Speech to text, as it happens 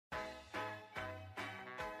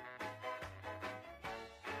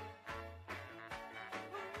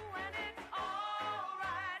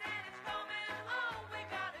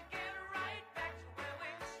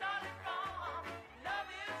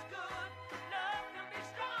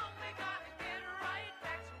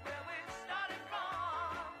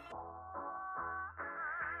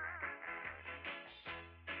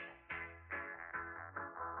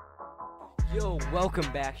Yo,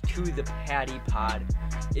 welcome back to the Patty Pod.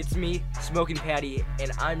 It's me, Smoking Patty,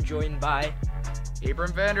 and I'm joined by...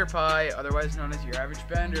 Abram Vanderpie, otherwise known as Your Average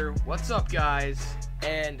Bender. What's up, guys?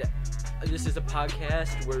 And this is a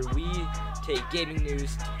podcast where we take gaming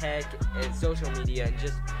news, tech, and social media, and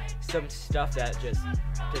just some stuff that just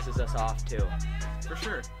pisses us off, too. For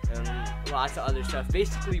sure. And lots of other stuff.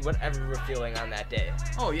 Basically, whatever we're feeling on that day.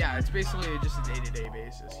 Oh, yeah, it's basically just a day-to-day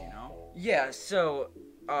basis, you know? Yeah, so,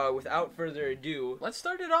 without further ado... Let's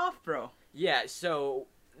start it off, bro. Yeah, so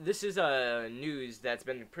this is a news that's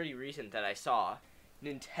been pretty recent that I saw.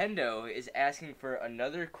 Nintendo is asking for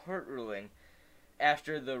another court ruling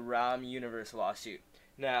after the ROM Universe lawsuit.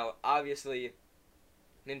 Now, obviously,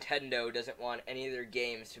 Nintendo doesn't want any of their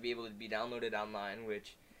games to be able to be downloaded online,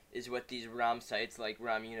 which is what these ROM sites like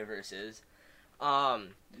ROM Universe is.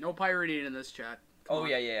 No pirating in this chat. Come on.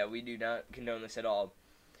 Yeah, we do not condone this at all.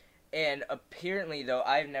 And apparently, though,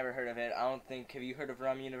 I've never heard of it. I don't think... Have you heard of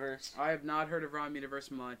ROM Universe? I have not heard of ROM Universe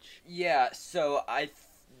much. Yeah, so I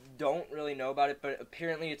don't really know about it, but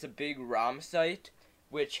apparently it's a big ROM site,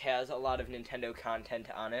 which has a lot of Nintendo content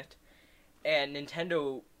on it. And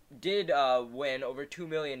Nintendo did win over $2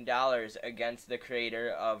 million against the creator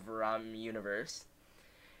of ROM Universe.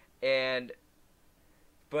 But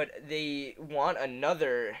they want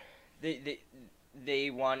another... They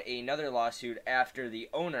want another lawsuit after the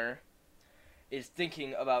owner is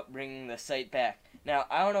thinking about bringing the site back. Now,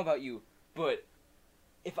 I don't know about you, but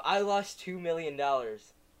if I lost $2 million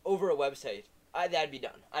over a website, that'd be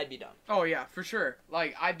done. I'd be done. Oh, yeah, for sure.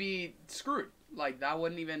 Like, I'd be screwed. Like, that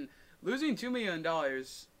wouldn't even... Losing $2 million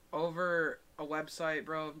over a website,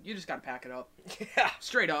 bro, you just gotta pack it up. Yeah.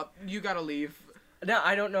 Straight up. You gotta leave. Now,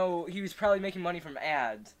 I don't know. He was probably making money from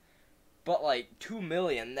ads. But, like, $2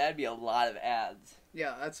 million, that'd be a lot of ads.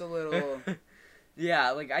 Yeah, that's a little...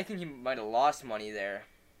 Yeah, like, I think he might have lost money there.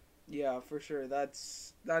 Yeah, for sure.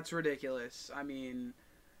 That's ridiculous. I mean,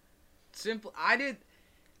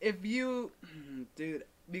 dude,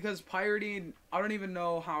 because pirating, I don't even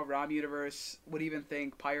know how ROM Universe would even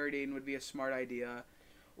think pirating would be a smart idea.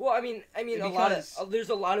 Well, I mean, there's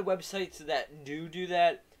a lot of websites that do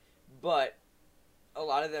that, but a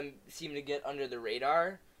lot of them seem to get under the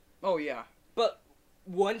radar. Oh, yeah. But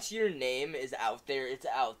once your name is out there, it's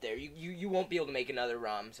out there. You won't be able to make another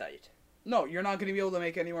ROM site. No, you're not going to be able to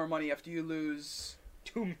make any more money after you lose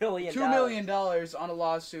 $2 million. $2 million on a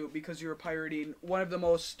lawsuit because you were pirating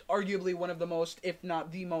arguably one of the most, if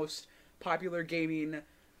not the most popular gaming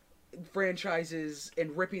franchises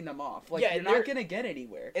and ripping them off. Like, you're not going to get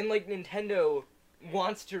anywhere. And, like, Nintendo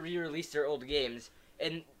wants to re-release their old games,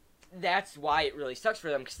 and that's why it really sucks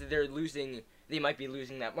for them, because they might be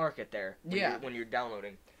losing that market there when you're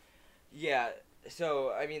downloading. Yeah,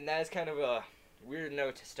 so, I mean, that is kind of a weird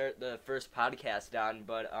note to start the first podcast on,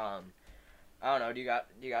 but, I don't know, do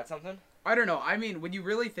you got something? I don't know. I mean, when you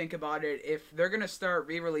really think about it, if they're going to start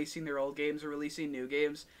re-releasing their old games or releasing new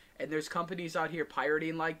games, and there's companies out here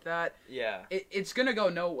pirating like that, yeah, it's going to go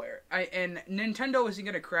nowhere. And Nintendo isn't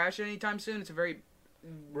going to crash anytime soon. It's a very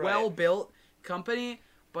well-built company,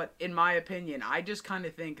 but in my opinion, I just kind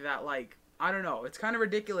of think that, like, I don't know. It's kind of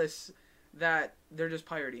ridiculous that they're just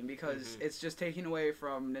pirating because it's just taking away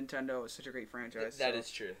from Nintendo. It's such a great franchise. That is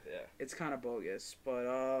true, yeah. It's kind of bogus.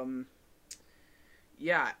 But,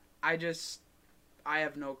 yeah, I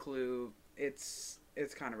have no clue. It's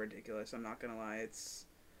kind of ridiculous. I'm not going to lie.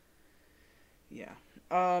 Yeah.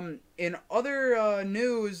 In other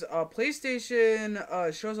news,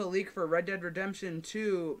 PlayStation shows a leak for Red Dead Redemption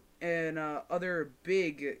 2 and other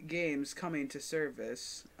big games coming to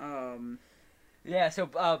service. Yeah, so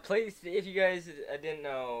if you guys didn't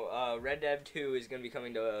know, Red Dead 2 is going to be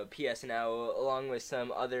coming to PS Now along with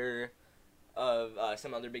some other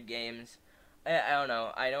big games. I don't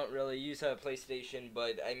know. I don't really use a PlayStation,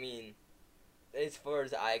 but I mean, as far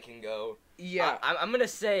as I can go, yeah, I'm going to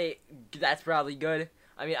say that's probably good.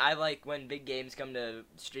 I mean, I like when big games come to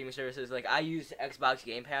streaming services. Like, I used Xbox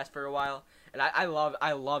Game Pass for a while, and I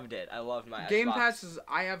loved it. I loved my Game Xbox. Pass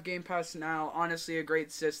I have Game Pass now. Honestly, a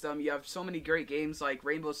great system. You have so many great games like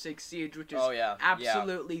Rainbow Six Siege, which is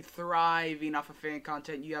absolutely thriving off of fan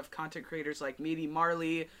content. You have content creators like Meaty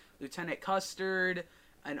Marley, Lieutenant Custard,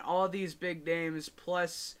 and all these big names,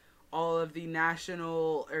 plus all of the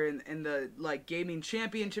national in the like gaming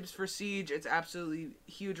championships for Siege. It's absolutely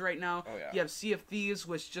huge right now. Oh, yeah. You have Sea of Thieves,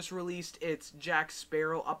 which just released its Jack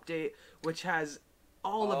Sparrow update, which has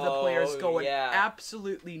all of the players going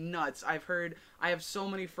absolutely nuts. I have so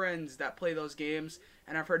many friends that play those games,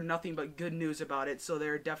 and I've heard nothing but good news about it, so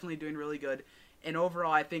they're definitely doing really good. And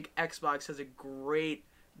overall, I think Xbox has a great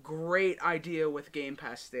great idea with Game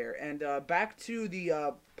Pass there. And back to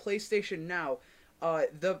the PlayStation Now.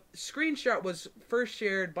 The screenshot was first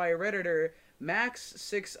shared by Redditor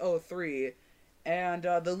Max603, and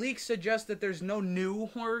the leak suggests that there's no new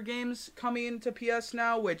horror games coming into PS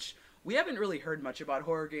Now, which we haven't really heard much about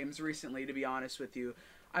horror games recently, to be honest with you.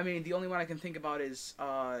 I mean, the only one I can think about is,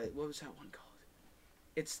 what was that one called?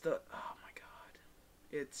 It's the, oh my god.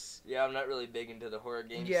 It's... Yeah, I'm not really big into the horror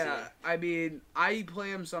games. Yeah, scene. I mean, I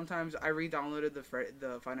play them sometimes. I re-downloaded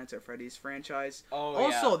the Five Nights at Freddy's franchise. Oh,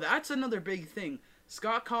 also, that's another big thing.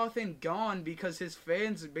 Scott Cawthon gone because his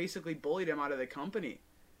fans basically bullied him out of the company.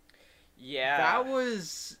 Yeah. That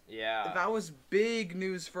was big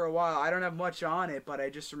news for a while. I don't have much on it, but I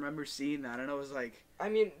just remember seeing that, and I was like... I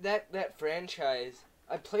mean, that franchise,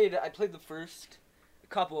 I played the first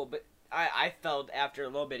couple, but I felt after a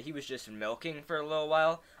little bit he was just milking for a little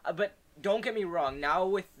while. But don't get me wrong, now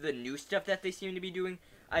with the new stuff that they seem to be doing,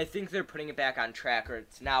 I think they're putting it back on track, or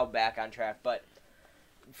it's now back on track, but...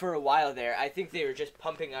 For a while there, I think they were just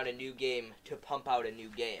pumping out a new game to pump out a new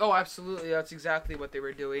game. Oh, absolutely. That's exactly what they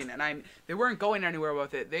were doing. And they weren't going anywhere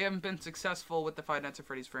with it. They haven't been successful with the Five Nights at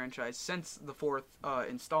Freddy's franchise since the fourth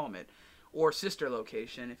installment. Or sister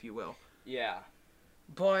location, if you will. Yeah.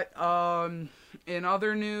 But, in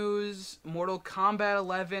other news, Mortal Kombat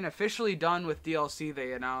 11 officially done with DLC,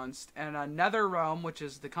 they announced. And NetherRealm, which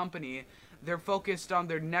is the company, they're focused on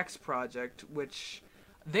their next project, which...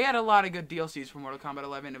 They had a lot of good DLCs for Mortal Kombat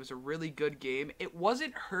 11. It was a really good game. It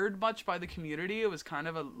wasn't heard much by the community. It was kind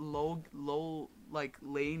of a low,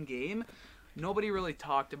 lane game. Nobody really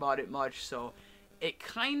talked about it much, so it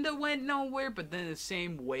kind of went nowhere, but then the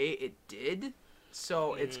same way it did.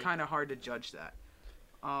 So it's kind of hard to judge that.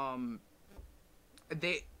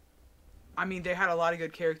 They had a lot of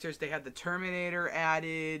good characters. They had the Terminator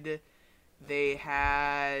added. They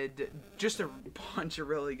had just a bunch of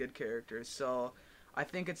really good characters, so... I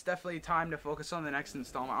think it's definitely time to focus on the next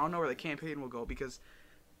installment. I don't know where the campaign will go because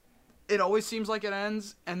it always seems like it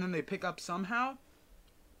ends and then they pick up somehow.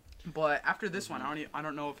 But after this one, I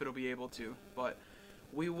don't know if it'll be able to, but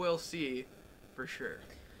we will see for sure.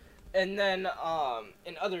 And then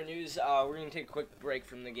in other news, we're going to take a quick break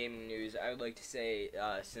from the gaming news. I would like to say,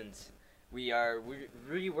 since we're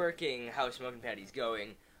reworking how Smoking Patty's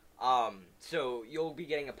going, so you'll be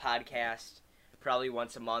getting a podcast probably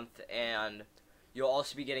once a month, and... You'll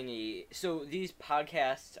also be getting so these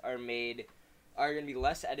podcasts are going to be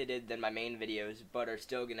less edited than my main videos, but are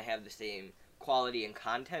still going to have the same quality and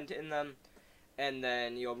content in them. And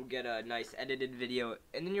then you'll get a nice edited video,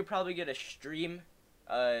 and then you'll probably get a stream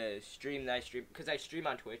that I stream, because I stream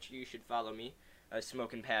on Twitch. You should follow me,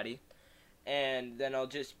 Smokin' Patty. And then I'll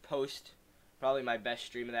just post probably my best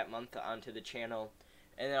stream of that month onto the channel,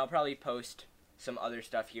 and then I'll probably post some other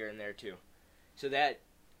stuff here and there too. So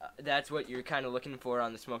that's what you're kind of looking for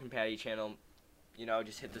on the Smokin' Patty channel. You know,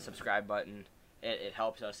 just hit the subscribe button. It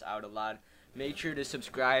helps us out a lot. Make sure to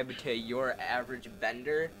subscribe to Your Average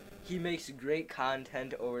Bender. He makes great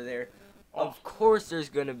content over there. Oh. Of course there's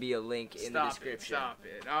going to be a link in the description. Stop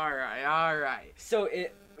it. Alright. So,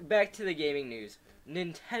 back to the gaming news.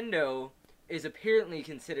 Nintendo is apparently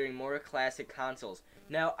considering more classic consoles.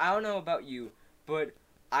 Now, I don't know about you, but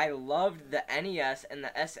I loved the NES and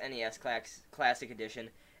the SNES Classic Edition.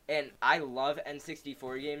 And I love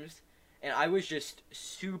N64 games, and I was just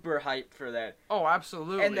super hyped for that. Oh,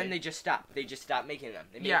 absolutely. And then they just stopped. They just stopped making them.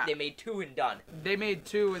 They made 2 and done. They made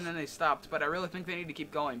 2 and then they stopped, but I really think they need to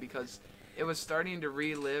keep going because it was starting to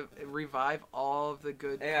revive all of the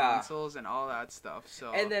good consoles and all that stuff.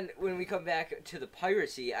 So. And then when we come back to the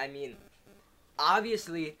piracy, I mean,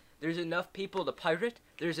 obviously there's enough people to pirate.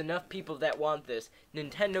 There's enough people that want this.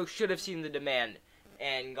 Nintendo should have seen the demand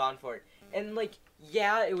and gone for it. And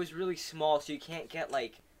yeah, it was really small, so you can't get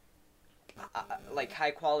like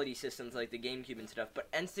high quality systems like the GameCube and stuff. But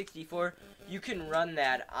N64, you can run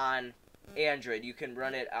that on Android. You can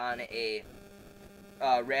run it on a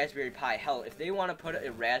Raspberry Pi. Hell, if they want to put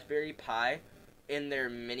a Raspberry Pi in their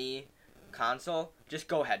mini console, just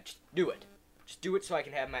go ahead, just do it. Just do it so I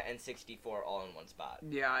can have my N64 all in one spot.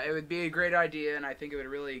 Yeah, it would be a great idea, and I think it would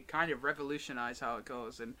really kind of revolutionize how it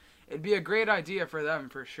goes, and it'd be a great idea for them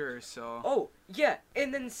for sure. So. Oh yeah,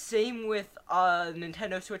 and then same with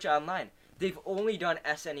Nintendo Switch Online. They've only done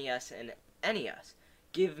SNES and NES.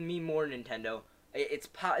 Give me more Nintendo. It's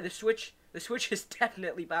the Switch. The Switch is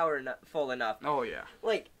definitely powerful enough. Oh yeah.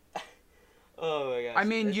 Oh my gosh. I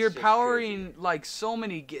mean, you're powering so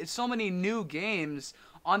many new games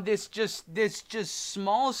on this just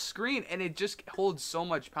small screen, and it just holds so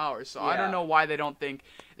much power. So I don't know why they don't think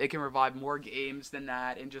they can revive more games than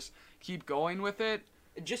that and just keep going with it.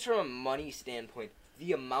 Just from a money standpoint,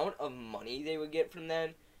 the amount of money they would get from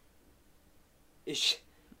that is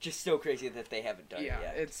just so crazy that they haven't done it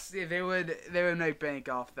yet. They would make bank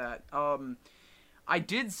off that. I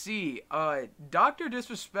did see Dr.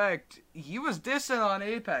 Disrespect, he was dissing on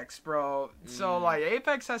Apex, bro. So like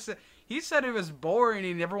Apex he said it was boring and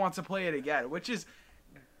he never wants to play it again, which is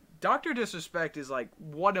Dr. Disrespect is like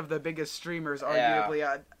one of the biggest streamers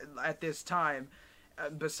arguably at this time.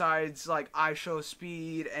 Besides like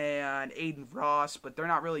iShowSpeed and Aiden Ross, but they're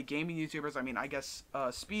not really gaming YouTubers. I mean, I guess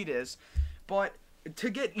Speed is, but to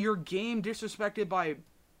get your game disrespected by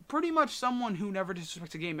pretty much someone who never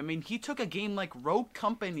disrespects a game. I mean, he took a game like Rogue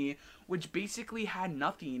Company, which basically had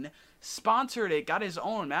nothing, sponsored it, got his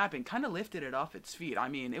own map, and kind of lifted it off its feet. I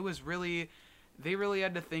mean, it was really, they really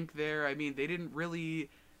had to think there. I mean, they didn't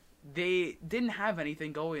have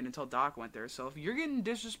anything going until Doc went there. So if you're getting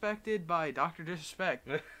disrespected by Dr. Disrespect,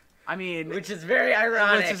 I mean, which is very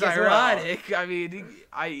ironic. Well. I mean,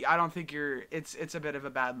 I don't think it's a bit of a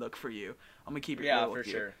bad look for you. I'm gonna keep it real with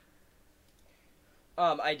you. Yeah, for sure.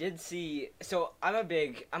 I did see. So I'm a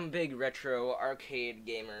big retro arcade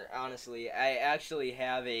gamer. Honestly, I actually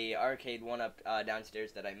have a arcade 1-up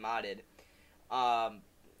downstairs that I modded.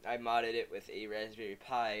 I modded it with a Raspberry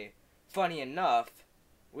Pi. Funny enough,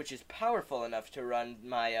 which is powerful enough to run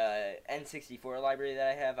my N64 library that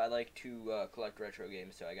I have. I like to collect retro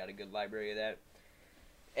games, so I got a good library of that.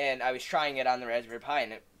 And I was trying it on the Raspberry Pi,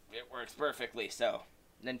 and it works perfectly. So,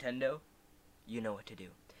 Nintendo, you know what to do.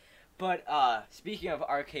 But speaking of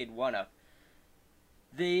arcade 1-up,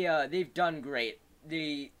 they've done great.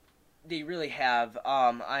 They really have.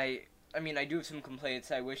 I mean, I do have some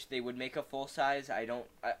complaints. I wish they would make a full size. I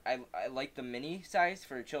like the mini size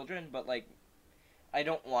for children, but like, I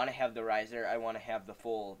don't want to have the riser. I want to have the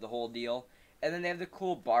whole deal. And then they have the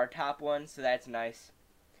cool bar top one, so that's nice.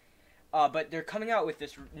 But they're coming out with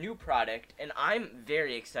this new product, and I'm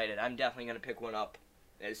very excited. I'm definitely gonna pick one up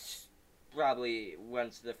as probably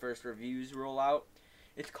once the first reviews roll out.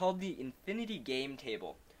 It's called the Infinity Game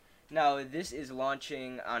Table. Now, this is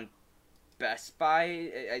launching on Best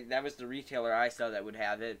Buy. That was the retailer I saw that would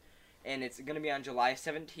have it, and it's gonna be on July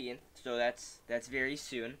 17th. So that's very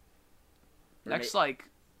soon. Next, like,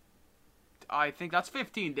 I think that's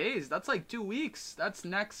 15 days. That's like 2 weeks. That's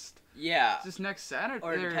next. Yeah. Just next Saturday.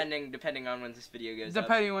 Or depending on when this video goes up.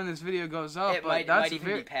 Depending when this video goes up. It might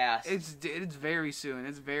even be past. It's very soon.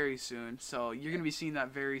 It's very soon. So you're gonna be seeing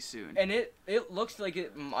that very soon. And it looks like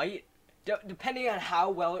it might, depending on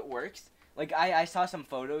how well it works. Like I saw some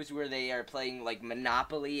photos where they are playing like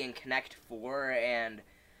Monopoly and Connect 4 and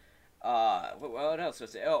what else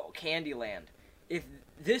was it? Oh, Candyland. If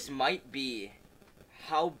this might be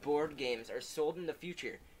how board games are sold in the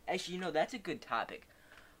future. Actually, that's a good topic.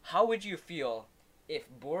 How would you feel if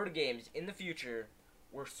board games in the future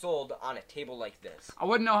were sold on a table like this? I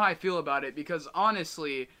wouldn't know how I feel about it because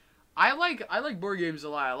honestly, I like board games a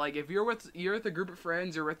lot. Like if you're with a group of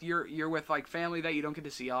friends or you're with like family that you don't get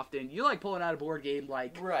to see often, you like pulling out a board game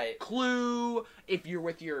like Clue. If you're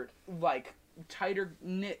with your like tighter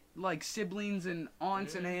knit like siblings and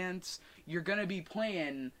aunts and aunts, you're gonna be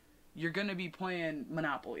playing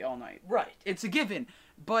Monopoly all night. Right. It's a given.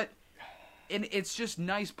 But it's just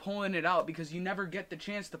nice pulling it out because you never get the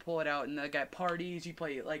chance to pull it out. And like at parties, you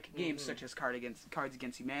play like games such as Cards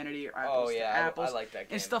Against Humanity or Apples to Apples. I like that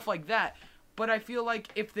game. And stuff like that. But I feel like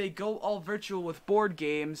if they go all virtual with board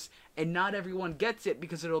games and not everyone gets it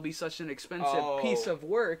because it'll be such an expensive piece of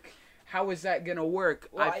work, how is that gonna work?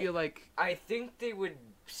 Well, I think they would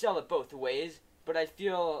sell it both ways, but I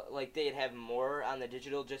feel like they'd have more on the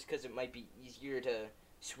digital just because it might be easier to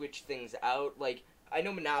switch things out. Like I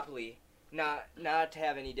know Monopoly. Not to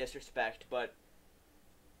have any disrespect, but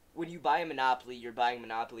when you buy a Monopoly, you're buying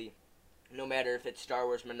Monopoly. No matter if it's Star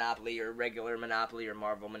Wars Monopoly or regular Monopoly or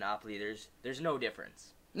Marvel Monopoly, there's no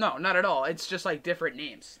difference. No, not at all. It's just like different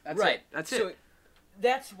names. That's it. That's it.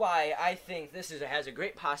 That's why I think this has a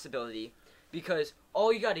great possibility, because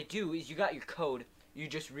all you got to do is you got your code, you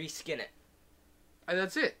just reskin it. And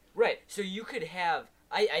that's it. Right. So you could have.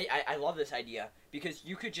 I love this idea because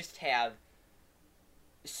you could just have.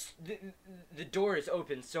 The door is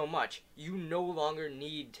open so much, you no longer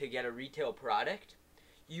need to get a retail product.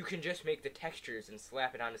 You can just make the textures and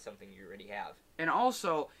slap it onto something you already have. And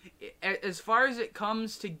also, as far as it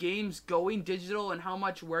comes to games going digital and how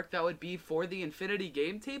much work that would be for the Infinity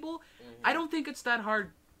Game Table, I don't think it's that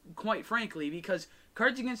hard, quite frankly, because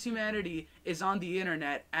Cards Against Humanity is on the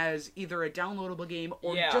internet as either a downloadable game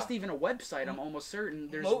or just even a website. I'm almost certain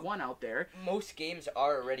there's one out there. Most games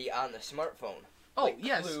are already on the smartphone. Oh, like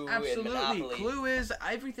yes, Clue absolutely. And Monopoly. Clue is,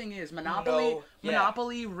 everything is. Monopoly,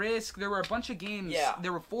 Monopoly, Risk. There were a bunch of games. Yeah.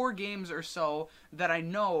 There were 4 games or so that I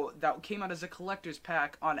know that came out as a collector's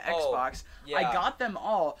pack on Xbox. Yeah. I got them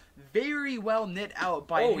all very well knit out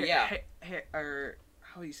by or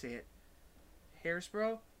how do you say it?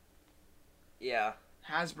 Hasbro? Yeah.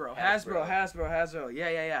 Hasbro.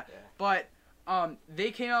 Yeah. But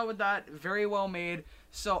they came out with that very well made.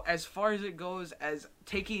 So as far as it goes as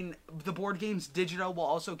taking the board games digital while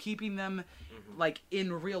also keeping them like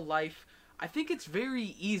in real life, I think it's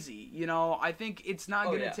very easy. You know, I think it's not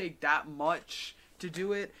going to take that much to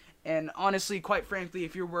do it. And honestly, quite frankly,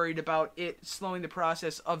 if you're worried about it slowing the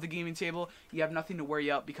process of the gaming table, you have nothing to worry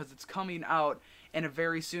about because it's coming out in a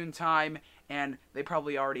very soon time, and they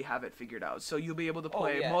probably already have it figured out. So you'll be able to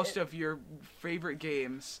play most of your favorite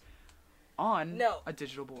games on a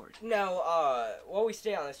digital board. Now, while we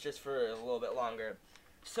stay on this just for a little bit longer,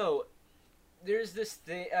 so there's this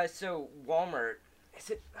thing. So Walmart, is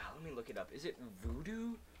it? Let me look it up. Is it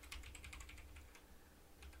Voodoo?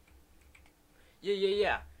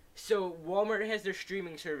 Yeah. So Walmart has their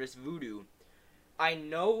streaming service Voodoo. I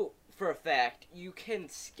know for a fact you can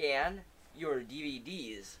scan your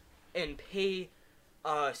DVDs and pay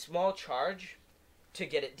a small charge to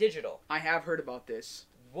get it digital. I have heard about this.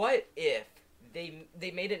 What if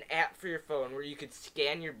they made an app for your phone where you could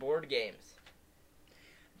scan your board games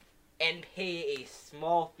and pay a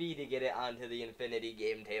small fee to get it onto the Infinity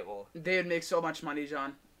game table? They would make so much money,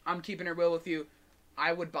 John. I'm keeping it real with you.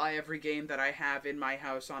 I would buy every game that I have in my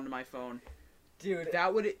house onto my phone. Dude,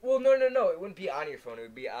 that would... Well, no. It wouldn't be on your phone. It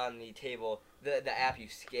would be on the table. The app you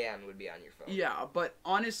scan would be on your phone. Yeah, but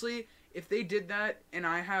honestly, if they did that and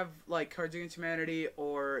I have, like, Cards Against Humanity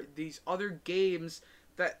or these other games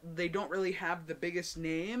that they don't really have the biggest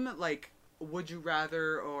name, like Would You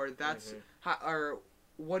Rather or That's... or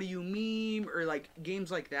What Do You Meme or, like, games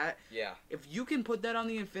like that. Yeah. If you can put that on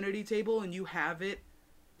the Infinity table and you have it,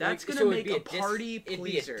 that's going to make a party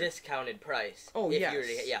pleaser. It'd be a discounted price. Oh,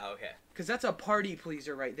 yes. Yeah, okay. Because that's a party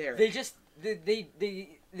pleaser right there. They just...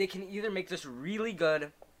 They can either make this really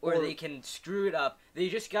good or they can screw it up. They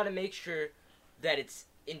just got to make sure that it's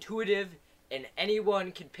intuitive and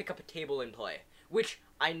anyone can pick up a table and play. Which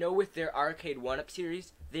I know with their Arcade 1-Up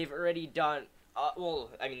series, they've already done... well,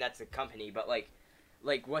 I mean, that's the company, but like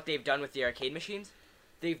what they've done with the arcade machines,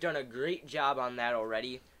 they've done a great job on that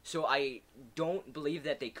already. So I don't believe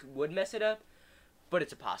that they would mess it up, but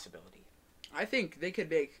it's a possibility. I think they could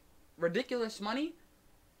make ridiculous money,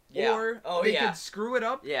 yeah. or they could screw it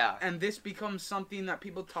up, yeah. and this becomes something that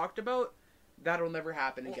people talked about. That'll never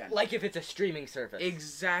happen again. Like if it's a streaming service.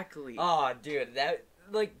 Exactly. Oh, dude, that...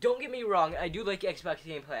 Like, don't get me wrong, I do like Xbox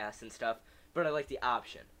Game Pass and stuff, but I like the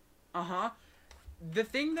option. Uh-huh. The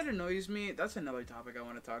thing that annoys me, that's another topic I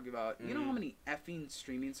want to talk about. You know how many effing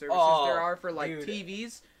streaming services there are for, like, dude.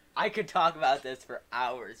 TVs? I could talk about this for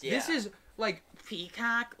hours, yeah. This is, like,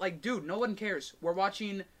 Peacock. Like, dude, no one cares. We're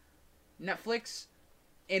watching Netflix,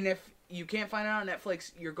 and if you can't find it on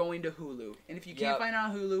Netflix, you're going to Hulu. And if you can't find it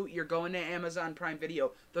on Hulu, you're going to Amazon Prime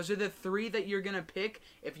Video. Those are the 3 that you're going to pick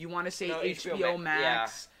if you want to say HBO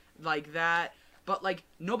Max, like that. But, like,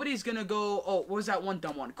 nobody's going to go, oh, what was that one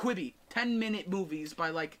dumb one? Quibi. 10-minute movies by,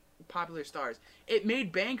 like, popular stars. It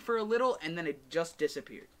made bank for a little, and then it just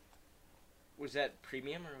disappeared. Was that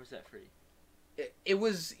premium, or was that free? It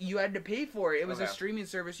was, you had to pay for it. It was a streaming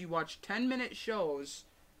service. You watched 10-minute shows.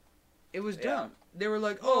 It was dumb. They were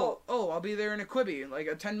like, oh, I'll be there in a Quibi, like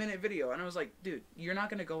a 10-minute video. And I was like, dude, you're not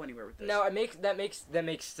going to go anywhere with this. No, that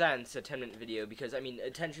makes sense, a 10-minute video, because, I mean,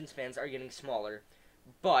 attention spans are getting smaller,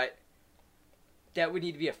 but... that would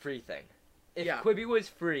need to be a free thing. If Quibi was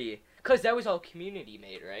free, because that was all community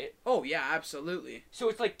made, right? Oh, yeah, absolutely. So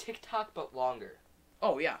it's like TikTok, but longer.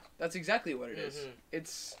 Oh, yeah. That's exactly what it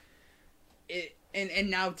is.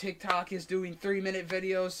 And now TikTok is doing 3-minute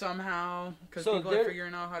videos somehow, because people are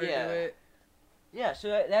figuring out how to do it. Yeah,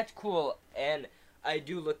 so that's cool, and I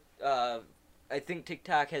do look, I think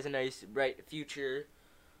TikTok has a nice, bright future.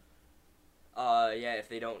 If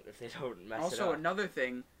they don't mess it up. Also, another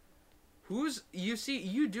thing,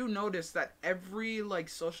 you do notice that every, like,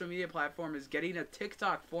 social media platform is getting a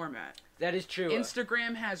TikTok format. That is true.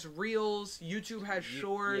 Instagram has Reels, YouTube has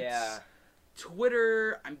Shorts,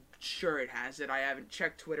 Twitter, I'm sure it has it. I haven't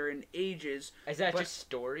checked Twitter in ages. Is that just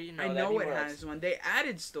story? No, I know it has one. They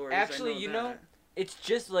added stories. Actually, you know, it's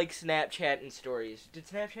just like Snapchat and stories. Did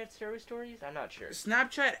Snapchat start with stories? I'm not sure.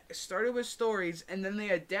 Snapchat started with stories, and then they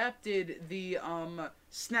adapted the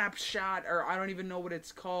Snapshot, or I don't even know what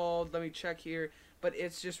it's called. Let me check here. But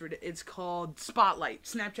it's called Spotlight.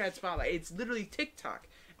 Snapchat Spotlight. It's literally TikTok.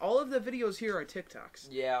 All of the videos here are TikToks.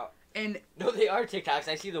 Yeah. And no, they are TikToks.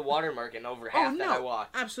 I see the watermark in over half that I watch.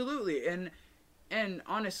 Absolutely. And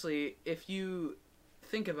honestly, if you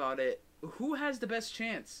think about it, who has the best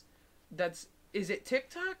chance? Is it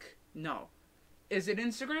TikTok? No. Is it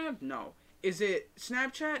Instagram? No. Is it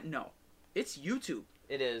Snapchat? No. It's YouTube.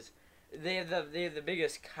 It is. They have the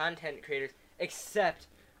biggest content creators, except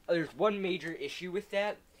there's one major issue with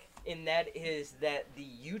that, and that is that the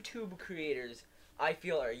YouTube creators, I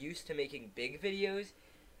feel, are used to making big videos.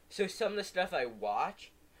 So some of the stuff I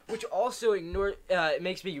watch, which also it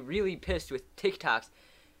makes me really pissed with TikToks,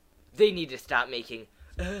 they need to stop making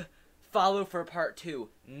follow for part 2.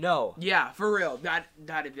 No. Yeah, for real. That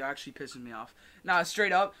actually pisses me off. Nah,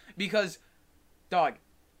 straight up, because, dog,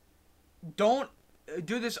 don't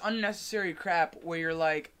do this unnecessary crap where you're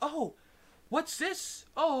like, oh, what's this?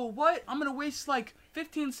 Oh, what? I'm gonna waste like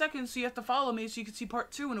 15 seconds so you have to follow me so you can see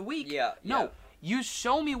part 2 in a week. Yeah. No. You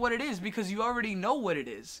show me what it is because you already know what it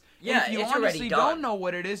is. Yeah, and if you honestly don't know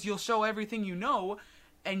what it is, you'll show everything you know,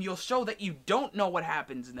 and you'll show that you don't know what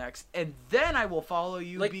happens next, and then I will follow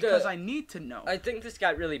you because I need to know. I think this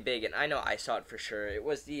got really big, and I know I saw it for sure. It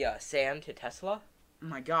was the sand to Tesla. Oh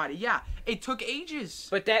my god, yeah. It took ages.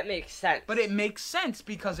 But that makes sense. But it makes sense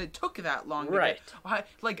because it took that long. Right.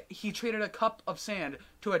 Like, he traded a cup of sand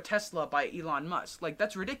to a Tesla by Elon Musk. Like,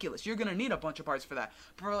 that's ridiculous. You're gonna need a bunch of parts for that.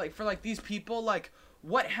 For these people, like,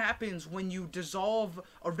 what happens when you dissolve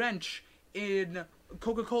a wrench in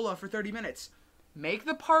Coca-Cola for 30 minutes? Make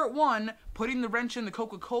the part 1, putting the wrench in the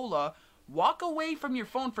Coca-Cola, walk away from your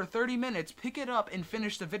phone for 30 minutes, pick it up, and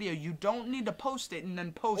finish the video. You don't need to post it and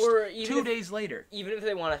then post 2 days later. Even if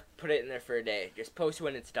they want to put it in there for a day, just post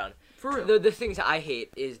when it's done. For real. The things I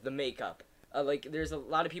hate is the makeup. Like, there's a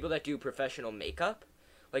lot of people that do professional makeup.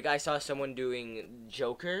 Like, I saw someone doing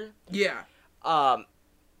Joker. Yeah.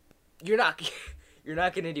 You're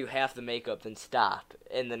not gonna do half the makeup, then stop,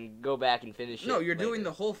 and then go back and finish it. No, you're doing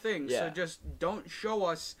the whole thing, yeah. So just don't show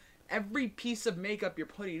us every piece of makeup you're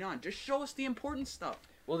putting on. Just show us the important stuff.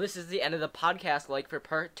 Well, this is the end of the podcast, like, for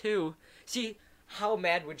part 2. See, how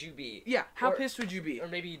mad would you be? Yeah, how pissed would you be? Or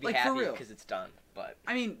maybe you'd be happy because it's done, but...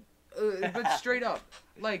 I mean, but straight up,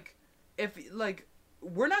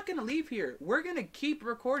 we're not gonna leave here. We're gonna keep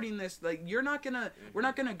recording this. Like, we're not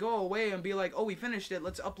gonna go away and be like, oh, we finished it,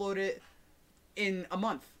 let's upload it in a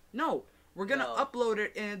month. No, we're gonna upload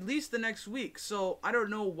it in at least the next week. So I don't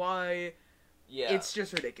know why. Yeah, it's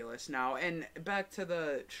just ridiculous now. And back to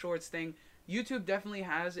the shorts thing, YouTube definitely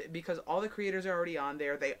has it because all the creators are already on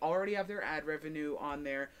there. They already have their ad revenue on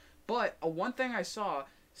there. But one thing I saw,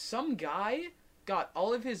 some guy got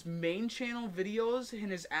all of his main channel videos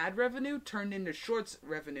and his ad revenue turned into shorts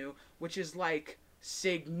revenue, which is like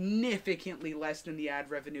significantly less than the ad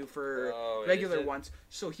revenue for regular ones.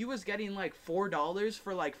 So he was getting like $4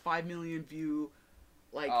 for like 5 million view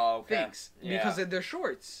things because of their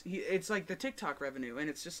shorts. It's like the TikTok revenue, and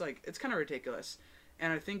it's just like, it's kind of ridiculous.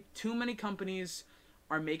 And I think too many companies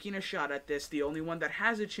are making a shot at this. The only one that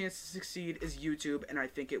has a chance to succeed is YouTube, and I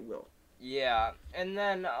think it will. Yeah, and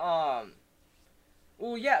then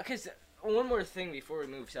well, yeah, because one more thing before we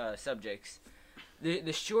move to subjects.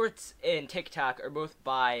 The shorts and TikTok are both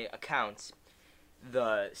by accounts.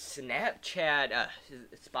 The Snapchat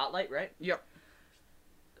Spotlight, right? Yep.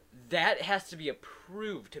 That has to be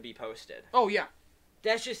approved to be posted. Oh yeah.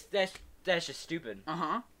 That's just stupid.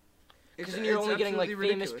 Uh-huh. Because then you're only getting like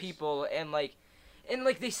famous people and like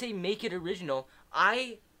they say make it original.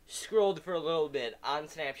 I scrolled for a little bit on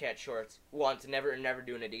Snapchat Shorts once, never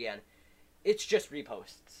doing it again. It's just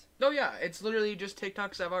reposts. Oh yeah, it's literally just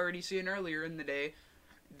TikToks I've already seen earlier in the day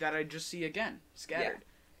that I just see again, scattered. Yeah.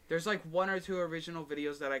 There's like 1 or 2 original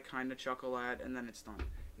videos that I kind of chuckle at, and then it's done.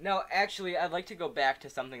 Now, actually, I'd like to go back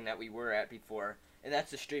to something that we were at before, and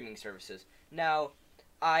that's the streaming services. Now,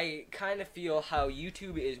 I kind of feel how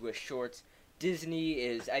YouTube is with Shorts. Disney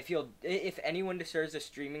is, I feel, if anyone deserves a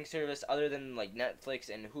streaming service other than like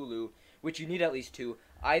Netflix and Hulu, which you need at least 2,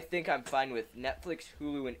 I think I'm fine with Netflix,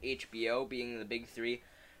 Hulu, and HBO being the big 3.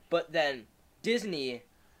 But then Disney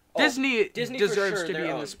deserves sure, to be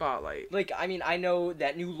in the spotlight. Like, I mean, I know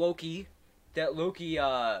that new Loki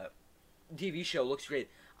TV show looks great.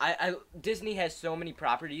 Disney has so many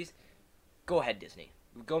properties. Go ahead, Disney.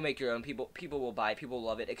 Go make your own. People will buy. People will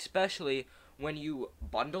love it, especially when you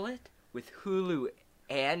bundle it with Hulu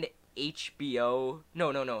and HBO.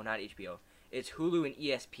 No, not HBO. It's Hulu and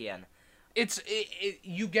ESPN.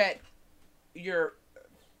 You get your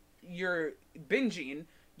binging.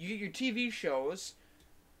 You get your TV shows,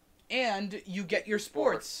 and you get your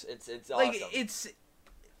sports. It's awesome. Like, it's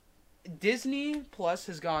Disney Plus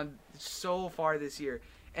has gone so far this year.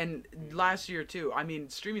 And last year too. I mean,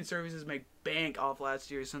 streaming services make bank off last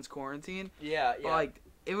year since quarantine. Yeah. But, like,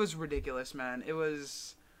 it was ridiculous, man. It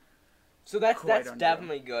was. So that's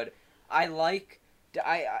definitely good. I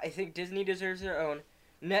think Disney deserves their own.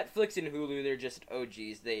 Netflix and Hulu, they're just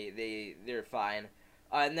OGs. They're fine.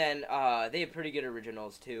 And then they have pretty good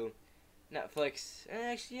originals too. Netflix,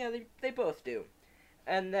 actually, yeah, they both do.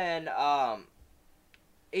 And then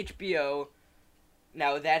HBO.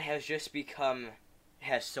 Now that has just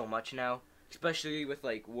has so much now, especially with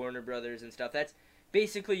like Warner Brothers and stuff. That's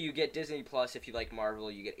basically you get Disney Plus if you like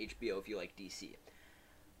Marvel, you get HBO if you like DC.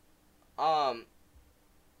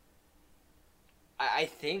 I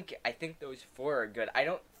think those 4 are good. I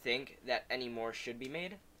don't think that any more should be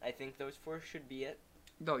made. I think those 4 should be it.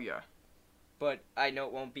 Oh yeah. But I know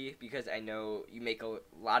it won't be because I know you make a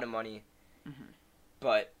lot of money. Mm-hmm.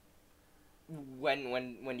 But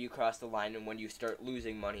when you cross the line and when you start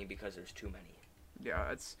losing money because there's too many.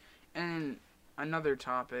 Yeah, and another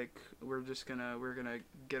topic. We're gonna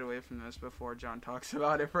get away from this before John talks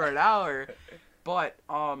about it for an hour. But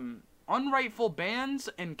unrightful bans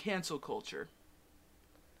and cancel culture.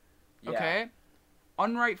 Yeah. Okay?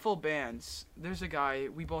 Unrightful bans. There's a guy,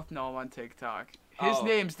 we both know him on TikTok. His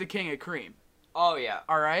name's the King of Cream. Oh, yeah.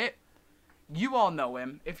 Alright? You all know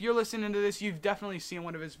him. If you're listening to this, you've definitely seen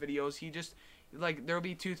one of his videos. He just, like, there'll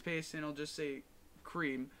be toothpaste and he'll just say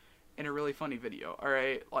cream in a really funny video.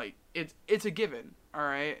 Alright? Like, it's a given.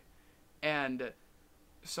 Alright? And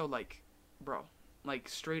so, like, bro, like,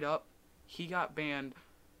 straight up, he got banned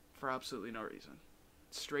for absolutely no reason.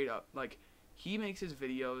 Straight up. Like, he makes his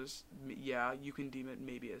videos, yeah, you can deem it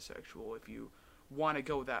maybe as sexual if you want to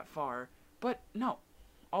go that far. But no.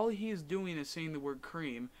 All he is doing is saying the word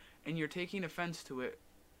cream, and you're taking offense to it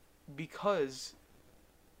because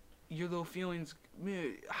your little feelings...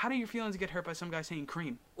 How do your feelings get hurt by some guy saying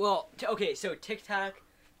cream? Well, okay, so TikTok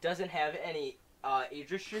doesn't have any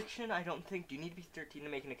age restriction, I don't think. Do you need to be 13 to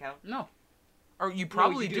make an account? No. Or you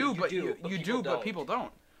probably no, you do, but people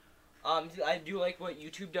don't. I do like what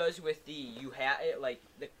YouTube does with the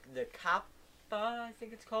kappa, I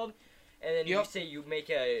think it's called, and then you say you make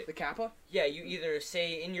the kappa. Yeah, you either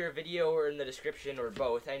say in your video or in the description or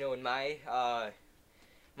both. I know in my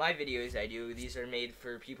my videos I do. These are made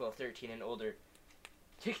for people 13 and older.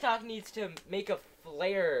 TikTok needs to make a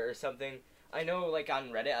flare or something. I know, like on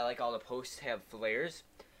Reddit, I like all the posts have flares,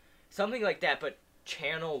 something like that, but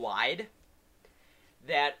channel wide.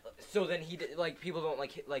 That so then people don't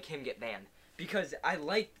like him get banned because I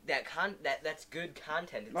like that's good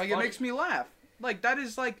content. It's like funny. It makes me laugh. Like that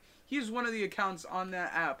is like he's one of the accounts on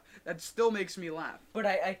that app that still makes me laugh. But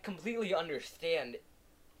I completely understand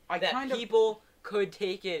that people could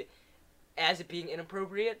take it as it being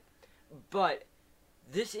inappropriate, but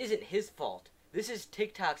this isn't his fault. This is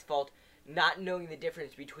TikTok's fault not knowing the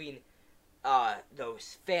difference between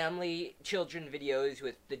those family children videos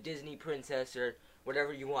with the Disney princess or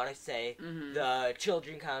whatever you want to say, the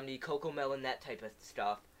children comedy, Coco Melon, that type of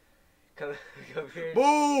stuff.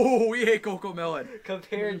 Boo! We hate Coco Melon.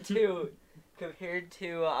 Compared to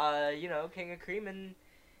King of Cream and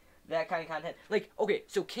that kind of content. Like, okay,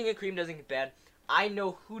 so King of Cream doesn't get bad. I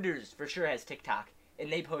know Hooters for sure has TikTok,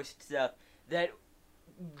 and they post stuff that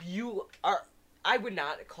I would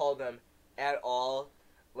not call them at all,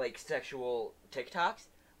 like, sexual TikToks,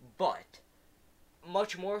 but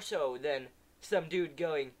much more so than some dude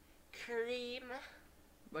going, cream.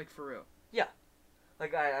 Like, for real. Yeah.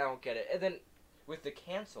 Like, I don't get it. And then, with the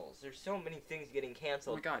cancels, there's so many things getting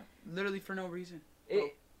canceled. Oh my god. Literally for no reason.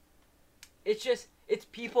 It's just, it's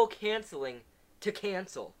people canceling to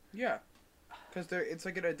cancel. Yeah. Because it's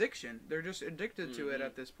like an addiction. They're just addicted to it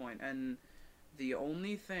at this point. And the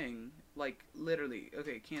only thing, like, literally,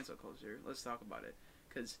 okay, cancel culture. Let's talk about it.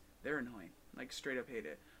 Because they're annoying. Like, straight up hate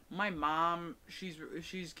it. My mom,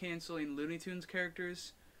 she's canceling Looney Tunes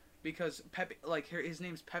characters because his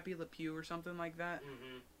name's Pepe Le Pew or something like that,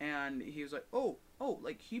 and he was like, oh,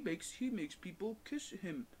 like he makes people kiss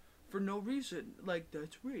him for no reason, like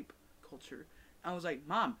that's rape culture. I was like,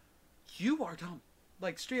 Mom, you are dumb.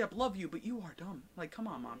 Like straight up love you, but you are dumb. Like come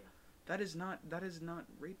on, Mom, that is not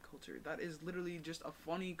rape culture. That is literally just a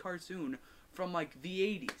funny cartoon from like the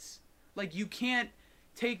 80s. Like you can't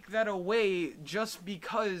take that away just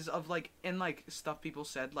because of like stuff people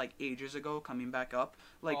said like ages ago coming back up.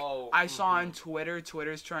 Like I saw on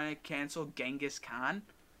Twitter's trying to cancel Genghis Khan.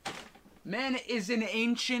 Man is an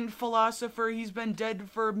ancient philosopher. He's been dead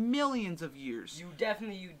for millions of years. You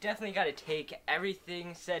definitely got to take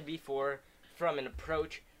everything said before from an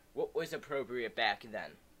approach what was appropriate back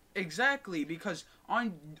then. Exactly, because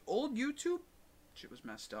on old YouTube shit was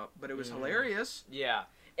messed up, but it was hilarious. Yeah.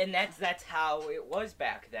 And that's how it was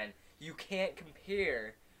back then. You can't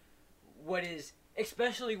compare what is,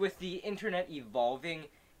 especially with the internet evolving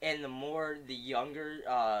and the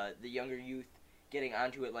younger youth getting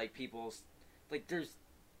onto it, like people's, like there's,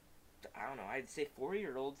 I don't know, I'd say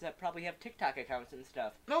 4-year-olds that probably have TikTok accounts and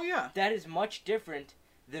stuff. Oh yeah. That is much different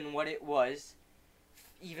than what it was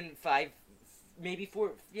even 4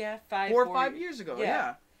 or 5 years ago.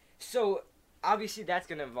 Yeah. So obviously that's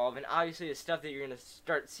going to evolve, and obviously the stuff that you're going to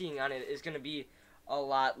start seeing on it is going to be a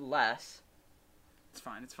lot less. It's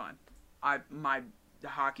fine. My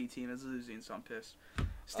hockey team is losing, so I'm pissed.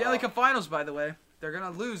 Stanley Cup Finals, by the way. They're going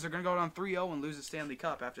to lose. They're going to go down 3-0 and lose the Stanley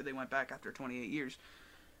Cup after they went back after 28 years.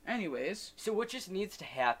 Anyways. So what just needs to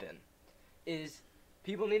happen is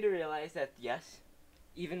people need to realize that, yes,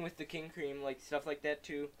 even with the King Cream, like stuff like that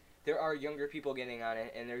too, there are younger people getting on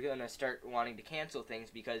it, and they're going to start wanting to cancel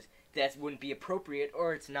things because that wouldn't be appropriate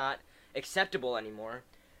or it's not acceptable anymore.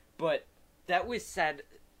 But that was said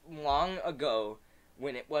long ago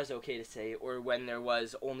when it was okay to say, or when there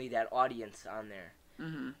was only that audience on there.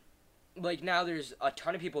 Mm-hmm. Like now there's a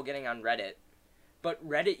ton of people getting on Reddit, but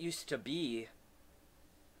Reddit used to be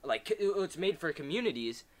like, it's made for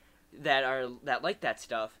communities that like that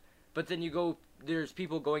stuff, but then there's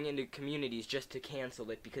people going into communities just to cancel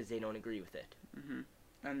it because they don't agree with it. Mm-hmm.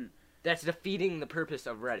 And that's defeating the purpose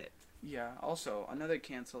of Reddit. Yeah, also, another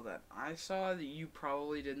cancel that I saw that you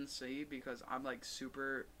probably didn't see because I'm not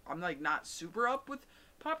super up with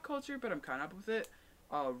pop culture, but I'm kind of up with it.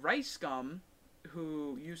 Ricegum,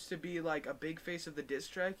 who used to be like a big face of the diss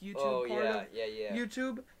track YouTube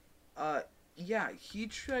YouTube. He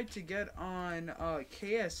tried to get on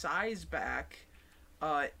KSI's back.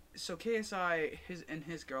 So KSI,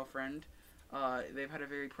 his girlfriend, they've had a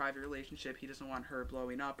very private relationship. He doesn't want her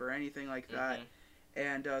blowing up or anything like that. Mm-hmm.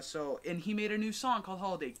 And and he made a new song called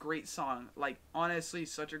Holiday. Great song. Like, honestly,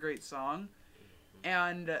 such a great song.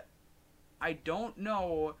 And I don't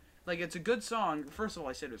know, like, it's a good song. First of all,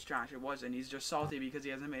 I said it was trash. It wasn't. He's just salty because he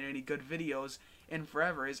hasn't made any good videos in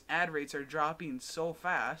forever. His ad rates are dropping so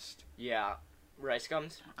fast. Yeah.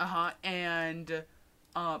 Ricegums? Uh-huh. And,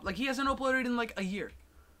 like, he hasn't uploaded in, like, a year.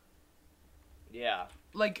 Yeah.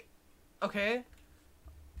 Like, okay.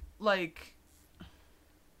 Like,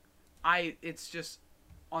 it's just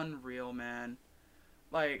unreal, man.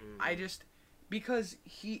 Like, because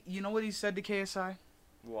you know what he said to KSI?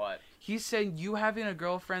 What? He said, you having a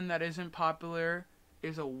girlfriend that isn't popular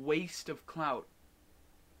is a waste of clout.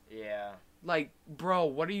 Yeah. Like, bro,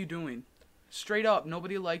 what are you doing? Straight up,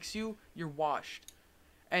 nobody likes you, you're washed.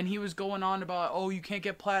 And he was going on about, oh, you can't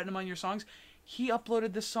get platinum on your songs. He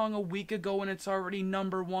uploaded this song a week ago and it's already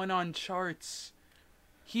 #1 on charts.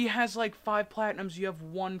 He has like 5 platinums. You have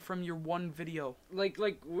 1 from your one video. Like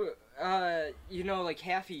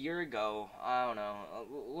half a year ago, I don't know, a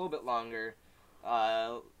little bit longer,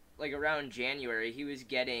 like around January, he was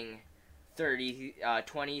getting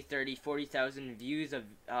 20, 30, 40,000 views of,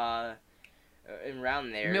 around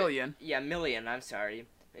there. Million. Yeah, million, I'm sorry.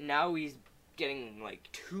 And now he's getting like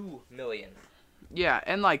 2 million. Yeah,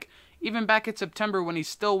 and like, even back in September when he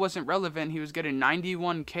still wasn't relevant, he was getting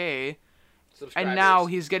 91K. And now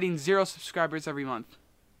he's getting 0 subscribers every month.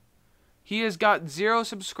 He has got 0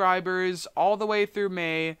 subscribers all the way through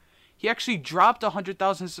May. He actually dropped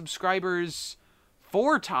 100,000 subscribers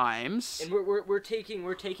 4 times. And we're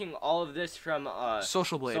taking all of this from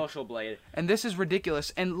Social Blade. Social Blade. And this is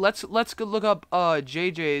ridiculous. And let's go look up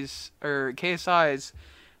JJ's or KSI's.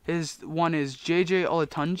 His one is JJ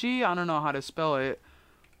Olatunji. I don't know how to spell it.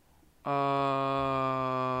 I'm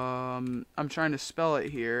trying to spell it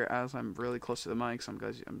here as I'm really close to the mic, so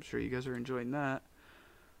I'm sure you guys are enjoying that.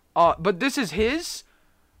 But this is his.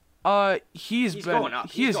 He's going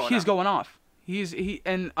off.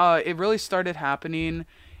 It really started happening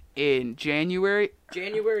in January.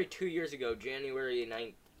 January 2 years ago. January of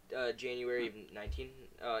 19.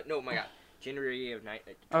 No, my God. January of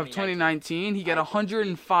 2019. He got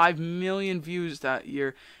 105 million views that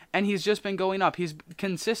year. And he's just been going up. He's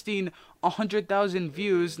consisting 100,000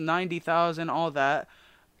 views, 90,000, all that.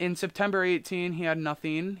 In September 18, he had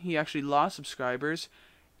nothing. He actually lost subscribers.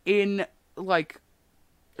 In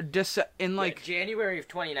January of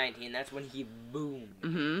 2019, that's when he boomed.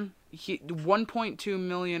 Mm-hmm. He 1.2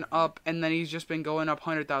 million up, and then he's just been going up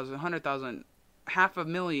 100,000, 500,000,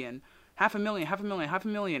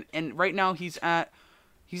 500,000, and right now he's at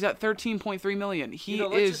 13.3 million.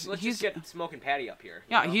 Let's just get Smoke and Patty up here.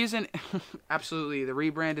 Yeah, he's absolutely. The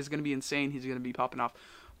rebrand is going to be insane. He's going to be popping off.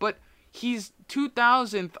 But he's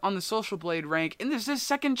 2,000th on the Social Blade rank, and this is his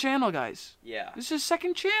second channel, guys. Yeah. This is his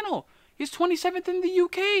second channel. He's 27th in the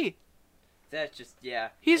UK. That's just, yeah.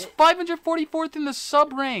 He's 544th in the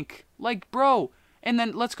sub rank. Like, bro. And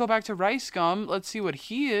then let's go back to Ricegum. Let's see what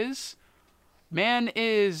he is. Man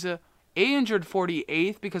is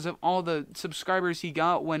 848th because of all the subscribers he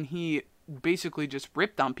got when he basically just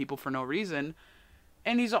ripped on people for no reason.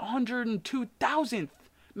 And he's 102,000th.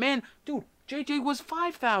 Man, dude, JJ was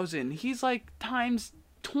 5,000. He's like times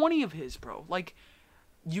 20 of his, bro. Like,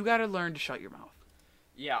 you gotta learn to shut your mouth.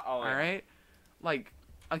 Yeah, all right? Like,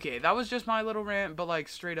 okay, that was just my little rant, but like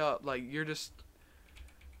straight up, like you're just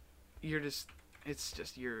it's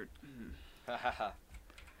just you're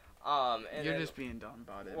you're just being dumb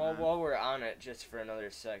about it. Well, while we're on it, just for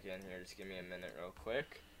another second here, just give me a minute real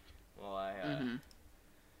quick. While I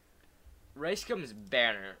Ricegum's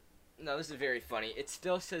banner. No, this is very funny. It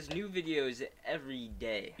still says new videos every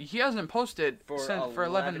day. He hasn't posted for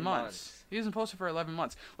 11 months. He hasn't posted for 11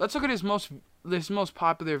 months. Let's look at his most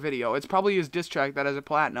popular video. It's probably his diss track that has a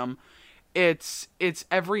platinum. It's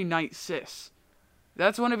Every Night Sis.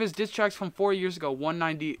 That's one of his diss tracks from 4 years ago,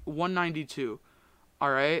 192. All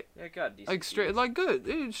right? Yeah, got decent like straight views. Like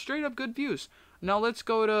good. Straight up good views. Now let's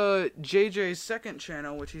go to JJ's second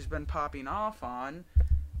channel, which he's been popping off on.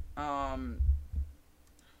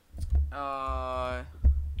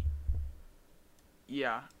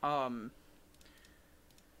 Yeah.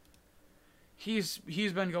 He's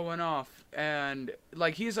been going off, and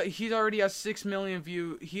like he's already has 6 million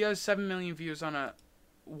views. He has 7 million views on a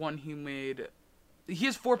one he made. He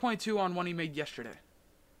has 4.2 on one he made yesterday.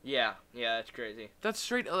 Yeah, that's crazy. That's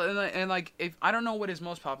straight, and like if I don't know what his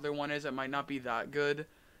most popular one is, it might not be that good,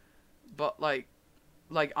 but like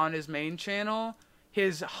on his main channel,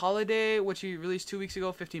 his holiday, which he released 2 weeks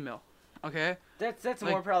ago, 50 mil. Okay. That's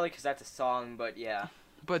like, more probably because that's a song, but yeah.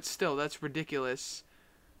 But still, that's ridiculous.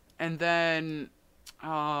 And then,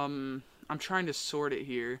 I'm trying to sort it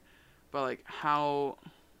here, but like how.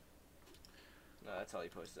 No, that's all he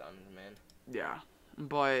posted on, man. Yeah,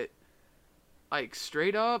 but like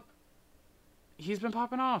straight up, he's been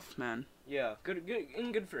popping off, man. Yeah, good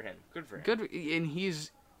for him. Good for him. Good, and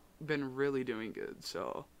he's been really doing good.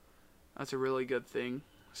 So that's a really good thing.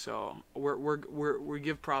 So we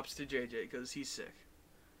give props to JJ because he's sick.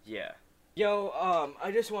 Yeah. Yo, I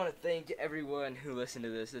just want to thank everyone who listened to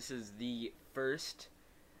this. This is the first,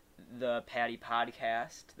 the Patty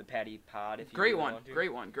podcast, the Patty Pod. If you great really one, want to.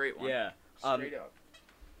 great one. Yeah. Straight up.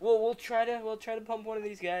 Well, we'll try to pump one of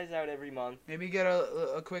these guys out every month. Maybe get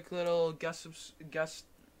a quick little guest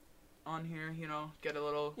on here. You know, get a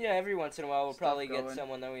little. Yeah, every once in a while we'll probably get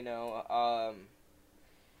someone that we know.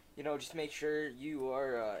 You know, just make sure you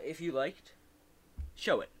are, if you liked,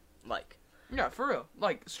 show it. Like. Yeah, for real.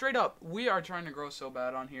 Like, straight up, we are trying to grow so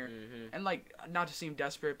bad on here. Mm-hmm. And, like, not to seem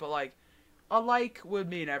desperate, but, like, a like would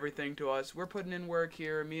mean everything to us. We're putting in work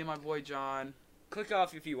here, me and my boy John. Click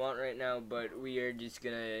off if you want right now, but we are just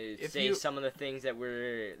gonna say some of the things that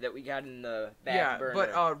we got in the back burner.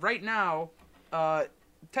 Yeah, but right now,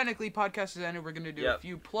 technically podcast is ended. We're gonna do a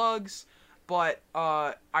few plugs, but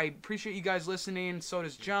I appreciate you guys listening. So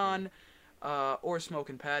does John, or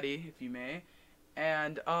Smokin' Patty, if you may.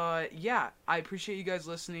 And yeah, I appreciate you guys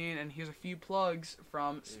listening. And here's a few plugs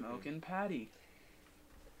from Smokin' Patty.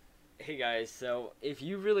 Hey guys, so if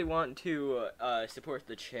you really want to support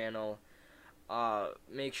the channel,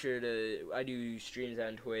 make sure I do streams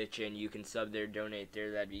on Twitch, and you can sub there, donate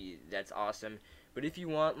there. That's awesome. But if you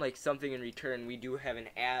want like something in return, we do have an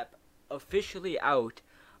app officially out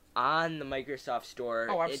on the Microsoft Store.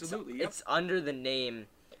 Oh, absolutely. It's under the name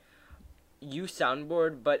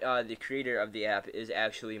Soundboard, but the creator of the app is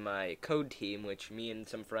actually my code team, which me and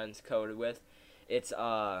some friends coded with. It's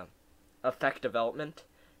Effect Development.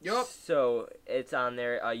 Yup. So it's on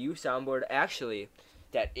there. Soundboard. Actually,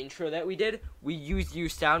 that intro that we did, we used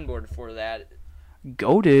Soundboard for that.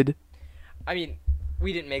 Goated. I mean,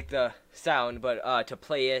 we didn't make the sound, but to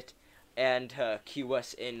play it and to cue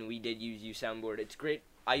us in, we did use Soundboard. It's great.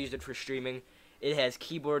 I used it for streaming. It has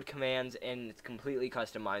keyboard commands, and it's completely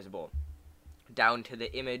customizable, down to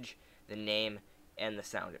the image, the name, and the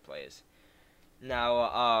sound it plays.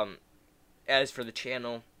 Now, as for the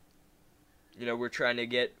channel, you know,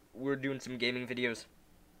 we're doing some gaming videos.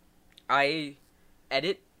 I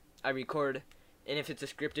edit, I record, and if it's a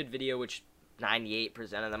scripted video, which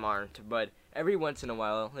 98% of them aren't, but every once in a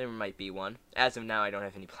while, there might be one. As of now, I don't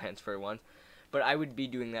have any plans for one. But I would be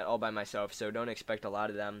doing that all by myself, so don't expect a lot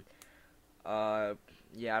of them.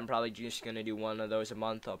 Yeah, I'm probably just going to do one of those a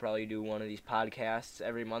month. I'll probably do one of these podcasts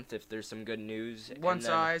every month if there's some good news. Once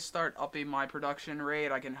I start upping my production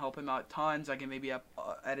rate, I can help him out tons. I can maybe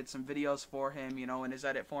edit some videos for him, you know, in his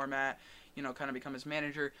edit format, you know, kind of become his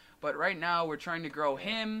manager. But right now, we're trying to grow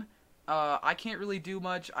him I can't really do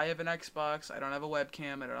much. I have an Xbox. I don't have a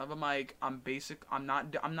webcam. I don't have a mic. I'm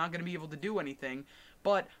not gonna be able to do anything.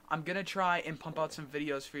 But I'm gonna try and pump out some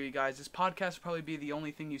videos for you guys. This podcast will probably be the only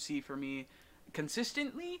thing you see for me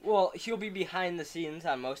consistently. Well, he'll be behind the scenes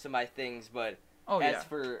on most of my things, but as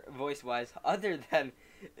for voice-wise, other than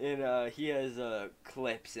he has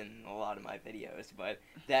clips in a lot of my videos, but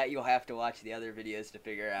that you'll have to watch the other videos to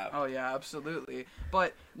figure out. Oh yeah, absolutely.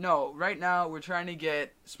 But no, right now we're trying to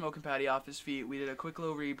get Smokin' Patty off his feet. We did a quick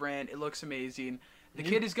little rebrand. It looks amazing. The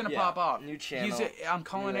kid is gonna pop off. New channel. I'm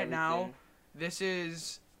calling it now. This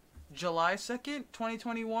is July 2nd,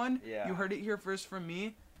 2021. Yeah. You heard it here first from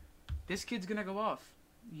me. This kid's gonna go off.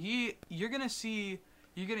 You're gonna see.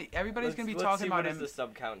 Everybody's gonna be talking about him. What is the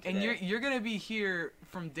sub count today? And you're gonna be here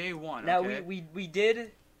from day one. Now okay? we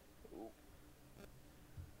did.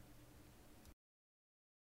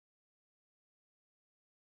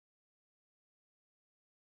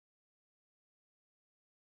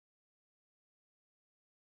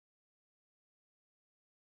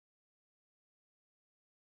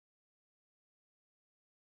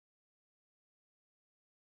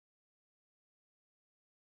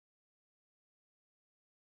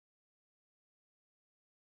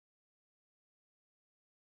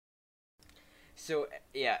 So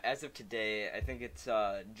yeah, as of today, I think it's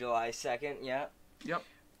July 2nd. Yeah. Yep.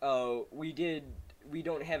 We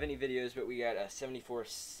don't have any videos, but we got 74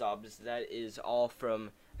 subs. That is all from.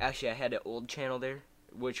 Actually, I had an old channel there,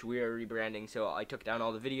 which we are rebranding. So I took down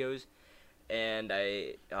all the videos, and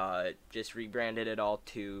I just rebranded it all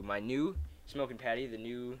to my new Smokin' Patty, the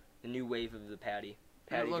new wave of the Patty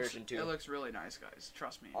version 2. It looks really nice, guys.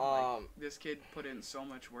 Trust me. This kid put in so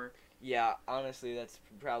much work. Yeah, honestly, that's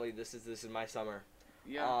probably this is my summer.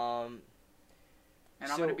 Yeah. And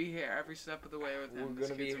I'm gonna be here every step of the way with him. This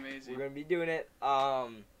kid's amazing. We're gonna be doing it. Yeah.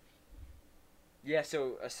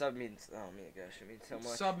 So a sub means it means so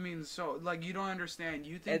much. Sub means so you don't understand.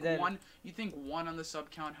 You think one on the sub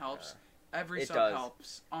count helps. Every sub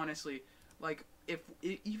helps. Honestly,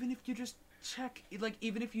 even if you just check,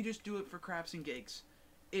 even if you just do it for craps and gigs,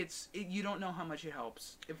 you don't know how much it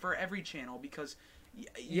helps for every channel because.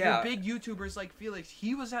 Yeah. The big YouTubers like Felix,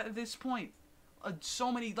 he was at this point. So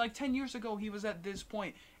many 10 years ago he was at this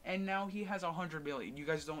point, and now he has 100 million. You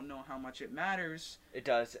guys don't know how much it matters. It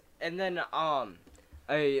does. And then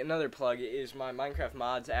another plug is my Minecraft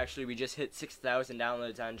mods. Actually, we just hit 6,000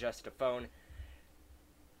 downloads on just a phone.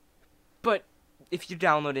 But if you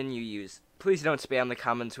download and you use, please don't spam the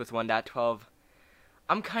comments with 1.12.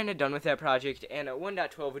 I'm kind of done with that project, and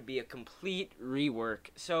 1.12 would be a complete rework.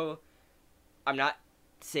 So I'm not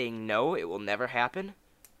saying no, it will never happen,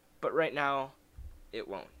 but right now, it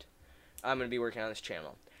won't. I'm going to be working on this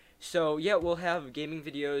channel. So, yeah, we'll have gaming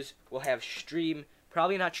videos, we'll have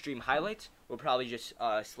probably not stream highlights, we'll probably just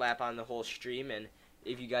slap on the whole stream, and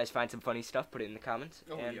if you guys find some funny stuff, put it in the comments.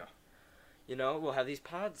 Oh, and, yeah. We'll have these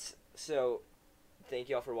pods. So, thank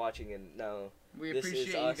you all for watching, and we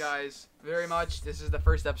appreciate you guys very much. This is the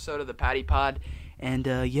first episode of the Patty Pod, and,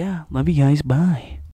 yeah, love you guys, bye.